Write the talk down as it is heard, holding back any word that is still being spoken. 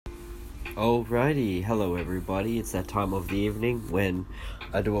Alrighty, hello everybody. It's that time of the evening when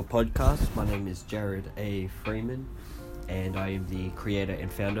I do a podcast. My name is Jared A. Freeman, and I am the creator and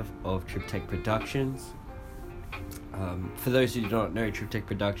founder of TripTech Productions. For those who do not know, TripTech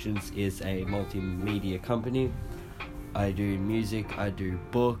Productions is a multimedia company. I do music, I do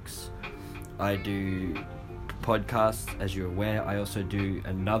books, I do podcasts, as you're aware. I also do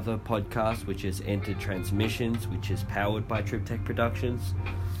another podcast, which is Entered Transmissions, which is powered by TripTech Productions.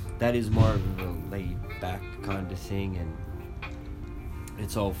 That is more of a laid-back kind of thing, and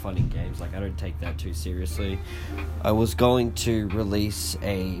it's all fun and games. Like, I don't take that too seriously. I was going to release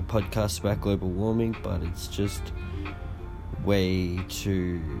a podcast about global warming, but it's just way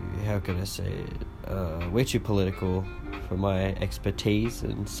too, how can I say it, way too political for my expertise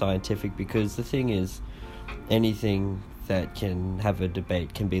and scientific, because the thing is, anything that can have a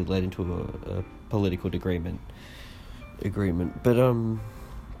debate can be led into a political agreement.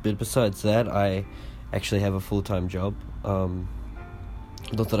 But besides that, I actually have a full-time job.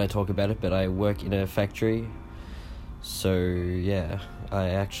 Not that I talk about it, but I work in a factory. So, yeah, I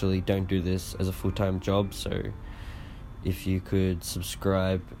actually don't do this as a full-time job. So, if you could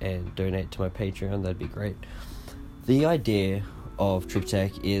subscribe and donate to my Patreon, that'd be great. The idea of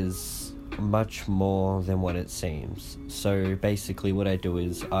TripTech is much more than what it seems. So, basically, what I do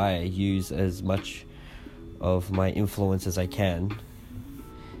is I use as much of my influence as I can,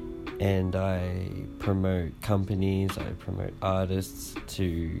 and I promote companies, I promote artists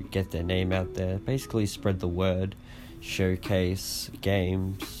to get their name out there, basically spread the word, showcase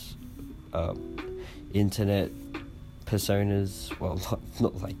games, internet personas, well,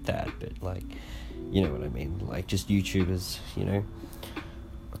 not like that, but like, you know what I mean, like just YouTubers, you know.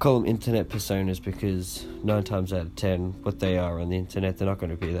 I call them internet personas because 9 times out of 10, what they are on the internet, they're not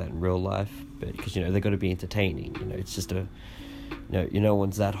going to be that in real life, but because, you know, they've got to be entertaining, you know, it's just no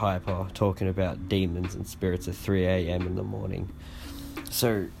one's that hyper talking about demons and spirits at 3 a.m. in the morning.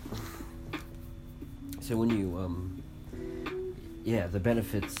 So when you, the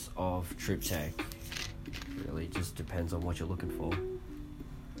benefits of TripTech really just depends on what you're looking for.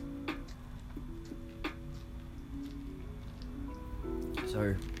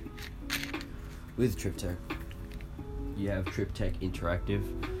 So, with TripTech, you have TripTech Interactive,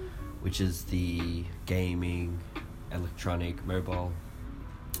 which is the gaming, electronic, mobile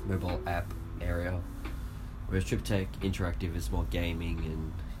app area, whereas TripTech Interactive is more gaming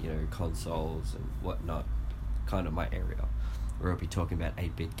and, you know, consoles and whatnot, kind of my area, where I'll be talking about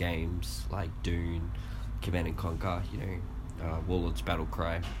 8-bit games like Dune, Command & Conquer, you know, Warlords Battle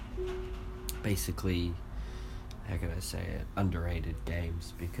Cry, basically, how can I say it, underrated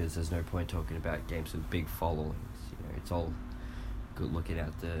games, because there's no point talking about games with big followings, you know, it's all good looking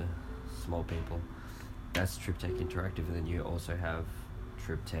at the small people. That's TripTech Interactive, and then you also have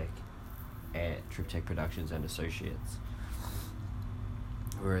TripTech and TripTech Productions and Associates,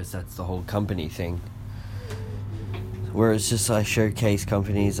 whereas that's the whole company thing. Whereas just I showcase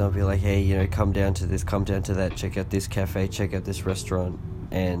companies, I'll be like, hey, you know, come down to this, come down to that, check out this cafe, check out this restaurant,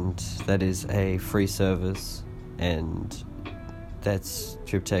 and that is a free service, and that's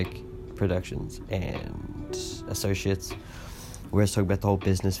TripTech Productions and Associates. Whereas talking about the whole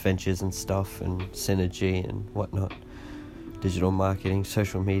business ventures and stuff and synergy and whatnot, digital marketing,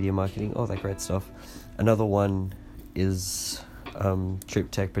 social media marketing, all that great stuff. Another one is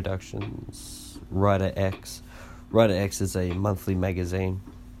TripTech Productions, Writer X. Writer X is a monthly magazine,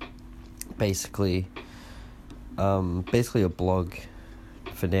 basically a blog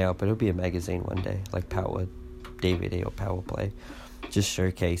for now, but it'll be a magazine one day, like Power DVD or Power Play, just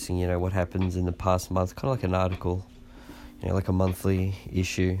showcasing, you know, what happens in the past month, kind of like an article. You know, like a monthly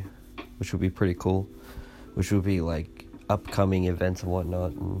issue, which would be pretty cool, which would be like upcoming events and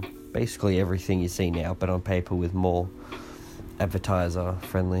whatnot, and basically everything you see now, but on paper with more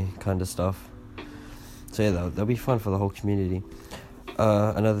advertiser-friendly kind of stuff. So yeah, that'll be fun for the whole community.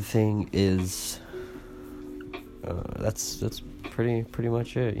 Another thing is, that's pretty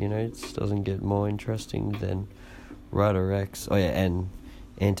much it, you know, it doesn't get more interesting than Writer X. Oh yeah, and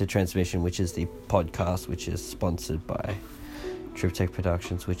Entered Transmission, which is the podcast, which is sponsored by TripTech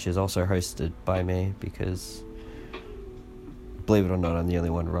Productions, which is also hosted by me, because, believe it or not, I'm the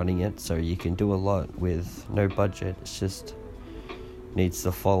only one running it, so you can do a lot with no budget. It's just needs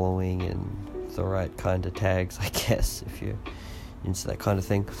the following and the right kind of tags, I guess, if you're into that kind of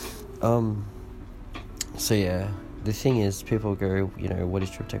thing. So yeah, the thing is, people go, you know, what is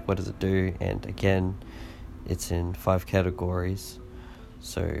TripTech, what does it do? And again, it's in 5 categories.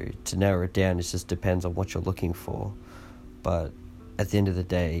 So to narrow it down, it just depends on what you're looking for. But at the end of the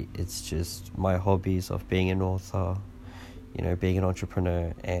day, it's just my hobbies of being an author, being an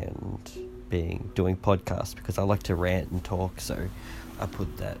entrepreneur and doing podcasts, because I like to rant and talk, so I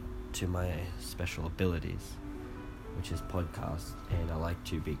put that to my special abilities, which is podcast, and I like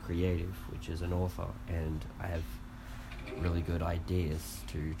to be creative, which is an author, and I have really good ideas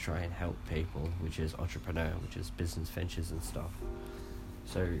to try and help people, which is entrepreneur, which is business ventures and stuff.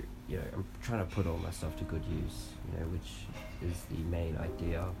 So, I'm trying to put all my stuff to good use, which is the main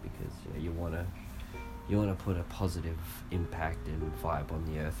idea, because, you want to put a positive impact and vibe on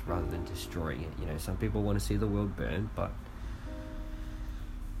the earth rather than destroying it. Some people want to see the world burn, but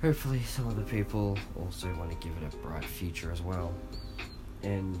hopefully some other people also want to give it a bright future as well.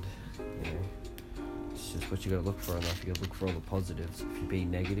 And, it's just what you gotta look for in life. You gotta look for all the positives. If you're being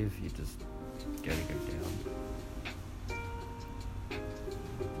negative, you just gotta go down.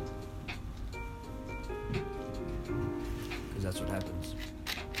 Because that's what happens.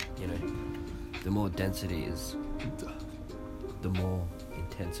 The more density is, the more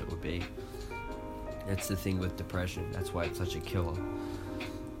intense it would be. That's the thing with depression. That's why it's such a killer.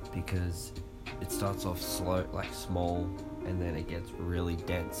 Because it starts off slow, like small, and then it gets really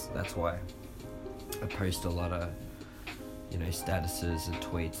dense. That's why I post a lot of, statuses and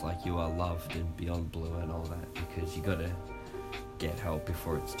tweets like "you are loved" and "beyond blue" and all that, because you gotta get help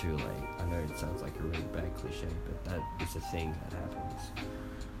before it's too late. I know it sounds like a really bad cliche, but that is a thing that happens,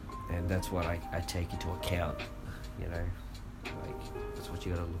 and that's what I take into account. That's what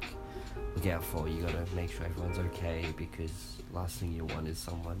you gotta look out for. You gotta make sure everyone's okay, because last thing you want is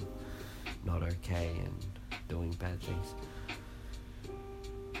someone not okay and doing bad things.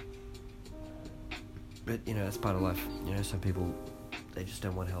 But, that's part of life. Some people, they just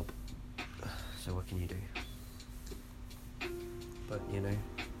don't want help. So what can you do? But,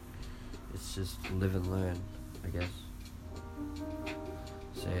 it's just live and learn, I guess.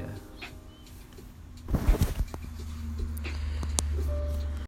 So, yeah.